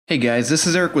Hey guys, this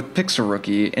is Eric with Pixel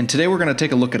Rookie, and today we're going to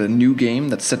take a look at a new game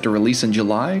that's set to release in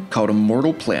July called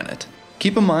Immortal Planet.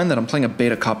 Keep in mind that I'm playing a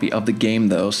beta copy of the game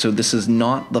though, so this is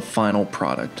not the final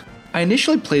product. I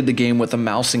initially played the game with a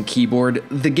mouse and keyboard.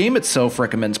 The game itself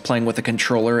recommends playing with a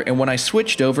controller, and when I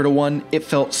switched over to one, it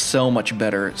felt so much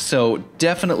better, so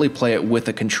definitely play it with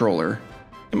a controller.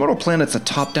 Immortal Planet's a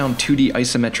top-down 2D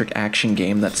isometric action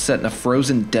game that's set in a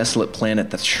frozen, desolate planet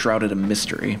that's shrouded in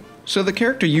mystery. So the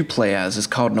character you play as is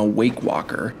called an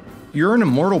awakewalker. You're an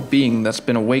immortal being that's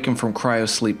been awakened from cryo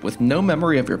sleep with no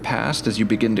memory of your past as you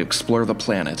begin to explore the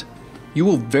planet. You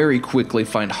will very quickly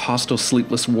find hostile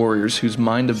sleepless warriors whose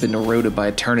mind have been eroded by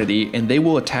eternity, and they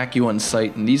will attack you on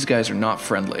sight, and these guys are not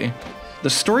friendly. The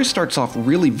story starts off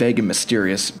really vague and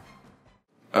mysterious.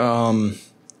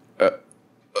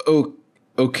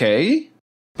 Okay?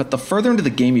 But the further into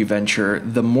the game you venture,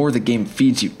 the more the game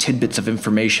feeds you tidbits of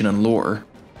information and lore.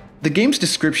 The game's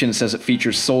description says it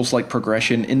features Souls-like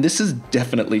progression, and this is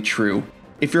definitely true.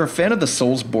 If you're a fan of the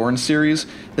Soulsborne series,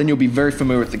 then you'll be very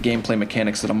familiar with the gameplay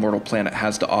mechanics that Immortal Planet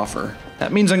has to offer.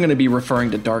 That means I'm going to be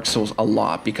referring to Dark Souls a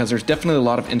lot, because there's definitely a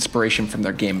lot of inspiration from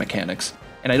their game mechanics.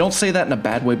 And I don't say that in a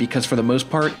bad way because for the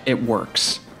most part, it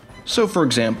works. So for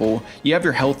example, you have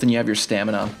your health and you have your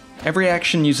stamina. Every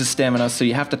action uses stamina, so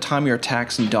you have to time your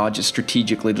attacks and dodges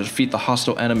strategically to defeat the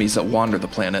hostile enemies that wander the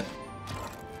planet.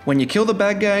 When you kill the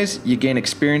bad guys, you gain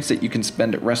experience that you can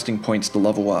spend at resting points to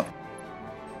level up.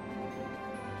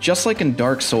 Just like in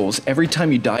Dark Souls, every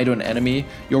time you die to an enemy,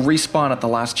 you'll respawn at the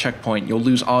last checkpoint, you'll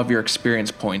lose all of your experience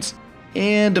points,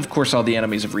 and of course all the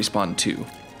enemies have respawned too.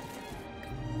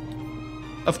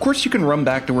 Of course you can run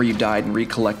back to where you died and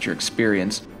recollect your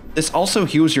experience. This also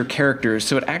heals your characters,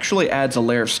 so it actually adds a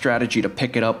layer of strategy to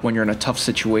pick it up when you're in a tough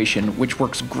situation, which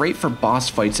works great for boss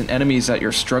fights and enemies that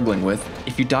you're struggling with.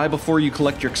 If you die before you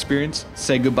collect your experience,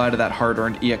 say goodbye to that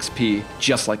hard-earned EXP,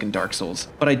 just like in Dark Souls.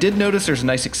 But I did notice there's a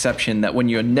nice exception that when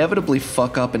you inevitably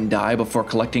fuck up and die before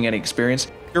collecting any experience,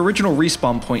 your original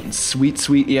respawn point and sweet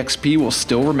EXP will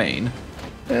still remain.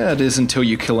 It is until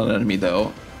you kill an enemy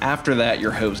though. After that,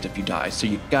 you're hosed if you die, so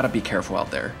you gotta be careful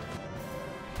out there.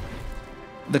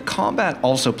 The combat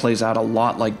also plays out a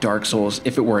lot like Dark Souls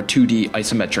if it were a 2D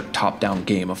isometric top-down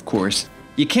game, of course.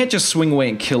 You can't just swing away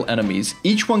and kill enemies,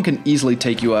 each one can easily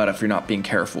take you out if you're not being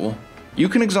careful. You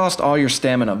can exhaust all your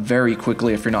stamina very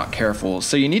quickly if you're not careful,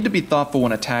 so you need to be thoughtful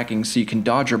when attacking so you can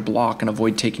dodge or block and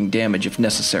avoid taking damage if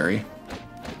necessary.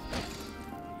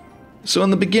 So in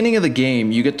the beginning of the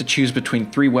game, you get to choose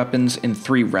between 3 weapons and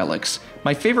 3 relics.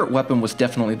 My favorite weapon was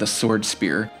definitely the sword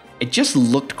spear. It just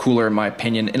looked cooler in my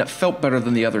opinion, and it felt better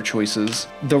than the other choices.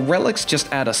 The relics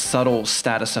just add a subtle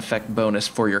status effect bonus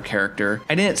for your character.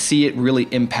 I didn't see it really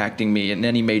impacting me in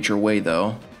any major way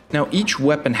though. Now each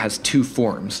weapon has 2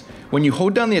 forms. When you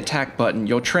hold down the attack button,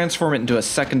 you'll transform it into a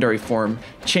secondary form,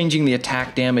 changing the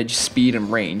attack damage, speed,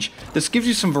 and range. This gives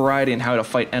you some variety in how to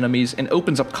fight enemies and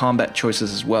opens up combat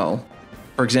choices as well.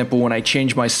 For example, when I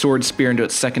change my sword spear into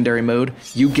its secondary mode,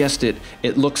 you guessed it,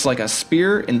 it looks like a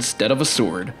spear instead of a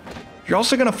sword. You're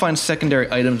also going to find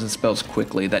secondary items and spells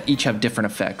quickly that each have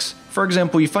different effects. For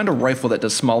example, you find a rifle that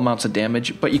does small amounts of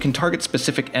damage, but you can target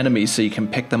specific enemies so you can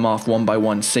pick them off one by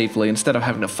one safely instead of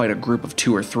having to fight a group of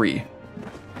 2 or 3.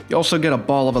 You also get a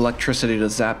ball of electricity to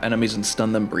zap enemies and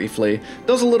stun them briefly. It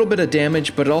does a little bit of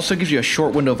damage, but it also gives you a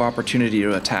short window of opportunity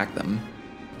to attack them.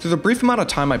 Through the brief amount of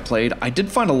time I played, I did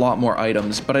find a lot more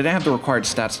items, but I didn't have the required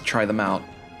stats to try them out.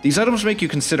 These items make you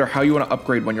consider how you want to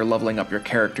upgrade when you're leveling up your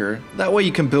character, that way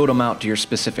you can build them out to your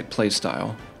specific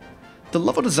playstyle. The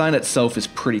level design itself is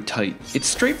pretty tight. It's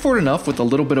straightforward enough with a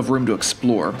little bit of room to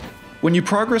explore. When you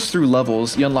progress through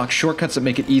levels, you unlock shortcuts that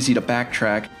make it easy to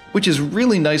backtrack, which is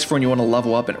really nice for when you want to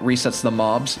level up and it resets the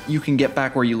mobs. You can get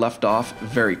back where you left off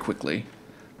very quickly.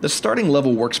 The starting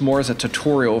level works more as a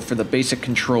tutorial for the basic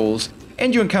controls,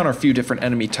 and you encounter a few different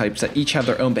enemy types that each have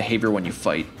their own behavior when you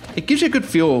fight. It gives you a good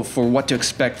feel for what to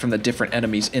expect from the different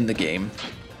enemies in the game.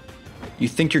 You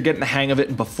think you're getting the hang of it,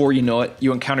 and before you know it,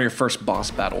 you encounter your first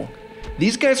boss battle.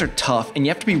 These guys are tough, and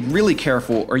you have to be really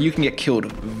careful or you can get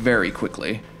killed very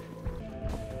quickly.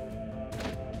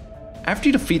 After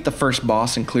you defeat the first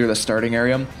boss and clear the starting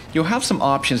area, you'll have some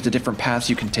options to different paths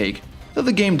you can take, though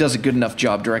the game does a good enough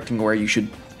job directing where you should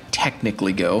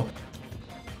technically go.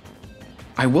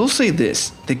 I will say this,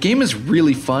 the game is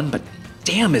really fun, but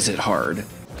damn is it hard.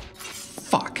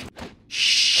 Fuck.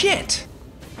 Shit!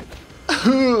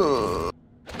 God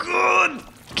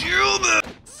damn it!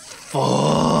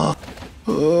 Fuck.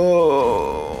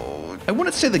 Oh. I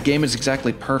wouldn't say the game is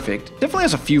exactly perfect, definitely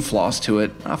has a few flaws to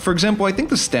it. For example, I think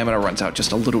the stamina runs out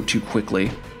just a little too quickly.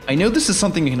 I know this is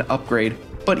something you can upgrade,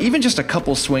 But even just a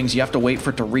couple swings, you have to wait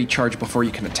for it to recharge before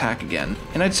you can attack again.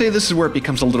 And I'd say this is where it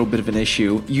becomes a little bit of an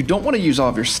issue. You don't want to use all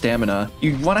of your stamina.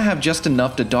 You want to have just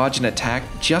enough to dodge an attack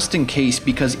just in case,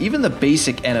 because even the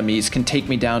basic enemies can take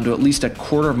me down to at least a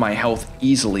quarter of my health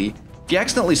easily. If you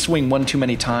accidentally swing one too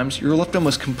many times, you're left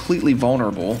almost completely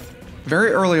vulnerable.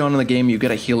 Very early on in the game you get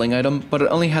a healing item, but it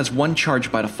only has one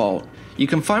charge by default. You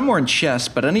can find more in chests,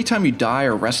 but anytime you die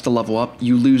or rest to level up,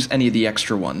 you lose any of the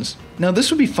extra ones. Now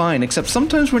this would be fine, except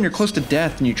sometimes when you're close to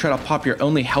death and you try to pop your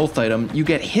only health item, you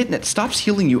get hit and it stops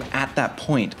healing you at that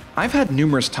point. I've had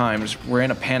numerous times where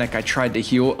in a panic I tried to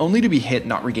heal only to be hit and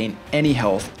not regain any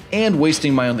health, and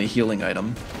wasting my only healing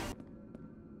item.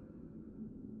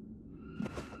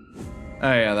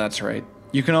 Oh yeah, that's right.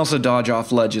 You can also dodge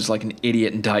off ledges like an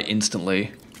idiot and die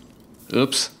instantly.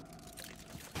 Oops.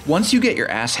 Once you get your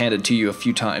ass handed to you a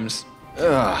few times...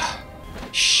 Ugh.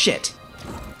 Shit.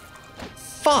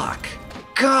 Fuck.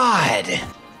 God.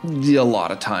 A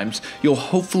lot of times, you'll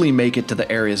hopefully make it to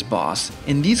the area's boss,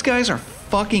 and these guys are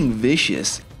fucking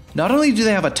vicious. Not only do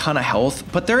they have a ton of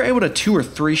health, but they're able to 2 or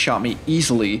 3 shot me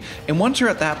easily, and once you're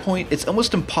at that point, it's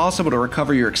almost impossible to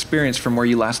recover your experience from where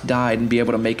you last died and be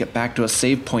able to make it back to a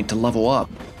save point to level up.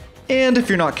 And if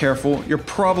you're not careful, you're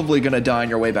probably gonna die on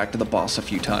your way back to the boss a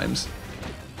few times.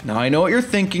 Now I know what you're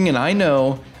thinking, and I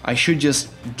know I should just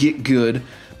get good,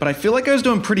 but I feel like I was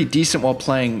doing pretty decent while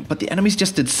playing, but the enemies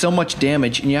just did so much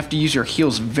damage and you have to use your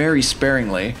heals very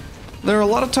sparingly. There are a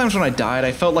lot of times when I died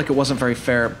I felt like it wasn't very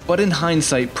fair, but in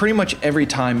hindsight, pretty much every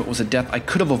time it was a death I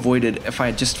could have avoided if I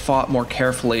had just fought more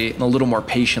carefully and a little more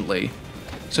patiently.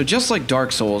 So just like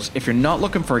Dark Souls, if you're not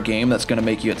looking for a game that's going to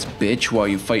make you its bitch while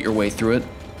you fight your way through it,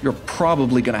 you're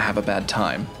probably going to have a bad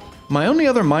time. My only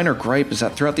other minor gripe is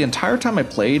that throughout the entire time I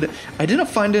played, I didn't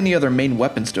find any other main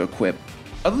weapons to equip.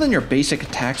 Other than your basic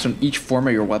attacks on each form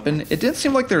of your weapon, it didn't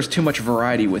seem like there was too much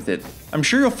variety with it. I'm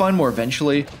sure you'll find more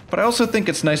eventually, but I also think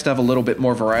it's nice to have a little bit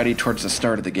more variety towards the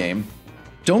start of the game.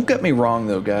 Don't get me wrong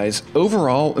though guys,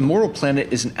 overall, Immortal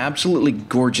Planet is an absolutely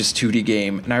gorgeous 2D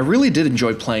game, and I really did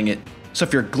enjoy playing it. So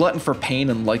if you're a glutton for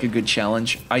pain and like a good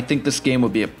challenge, I think this game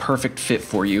would be a perfect fit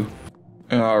for you.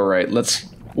 Alright,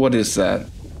 what is that?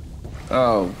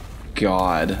 Oh,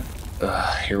 God.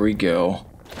 Here we go.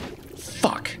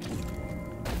 Fuck.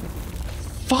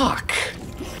 Fuck.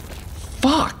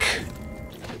 Fuck.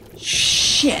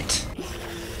 Shit.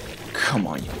 Come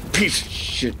on, you piece of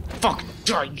shit. Fucking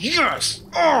die, yes!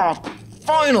 Oh,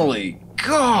 finally!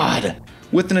 God!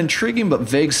 With an intriguing but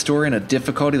vague story and a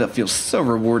difficulty that feels so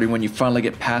rewarding when you finally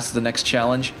get past the next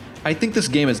challenge, I think this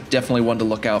game is definitely one to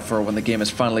look out for when the game is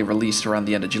finally released around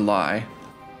the end of July.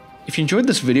 If you enjoyed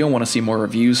this video and want to see more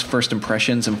reviews, first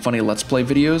impressions, and funny Let's Play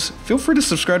videos, feel free to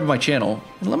subscribe to my channel,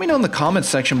 and let me know in the comments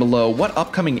section below what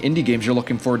upcoming indie games you're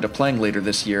looking forward to playing later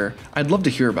this year. I'd love to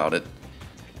hear about it.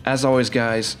 As always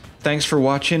guys, thanks for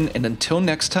watching, and until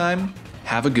next time,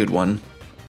 have a good one.